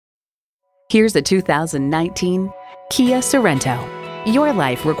Here's a 2019 Kia Sorento. Your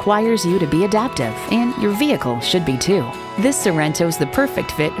life requires you to be adaptive, and your vehicle should be too. This Sorento's the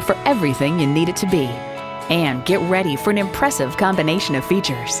perfect fit for everything you need it to be. And get ready for an impressive combination of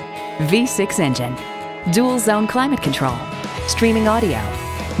features: V6 engine, dual zone climate control, streaming audio,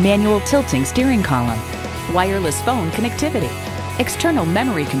 manual tilting steering column, wireless phone connectivity, external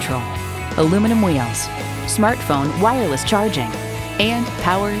memory control, aluminum wheels, smartphone wireless charging, and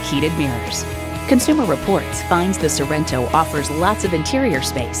power heated mirrors. Consumer Reports finds the Sorento offers lots of interior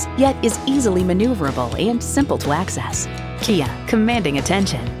space, yet is easily maneuverable and simple to access. Kia, commanding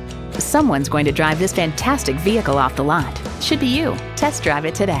attention. Someone's going to drive this fantastic vehicle off the lot. Should be you. Test drive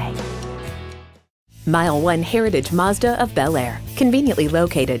it today. Mile 1 Heritage Mazda of Bel-Air, conveniently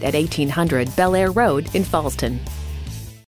located at 1800 Bel-Air Road in Fallston.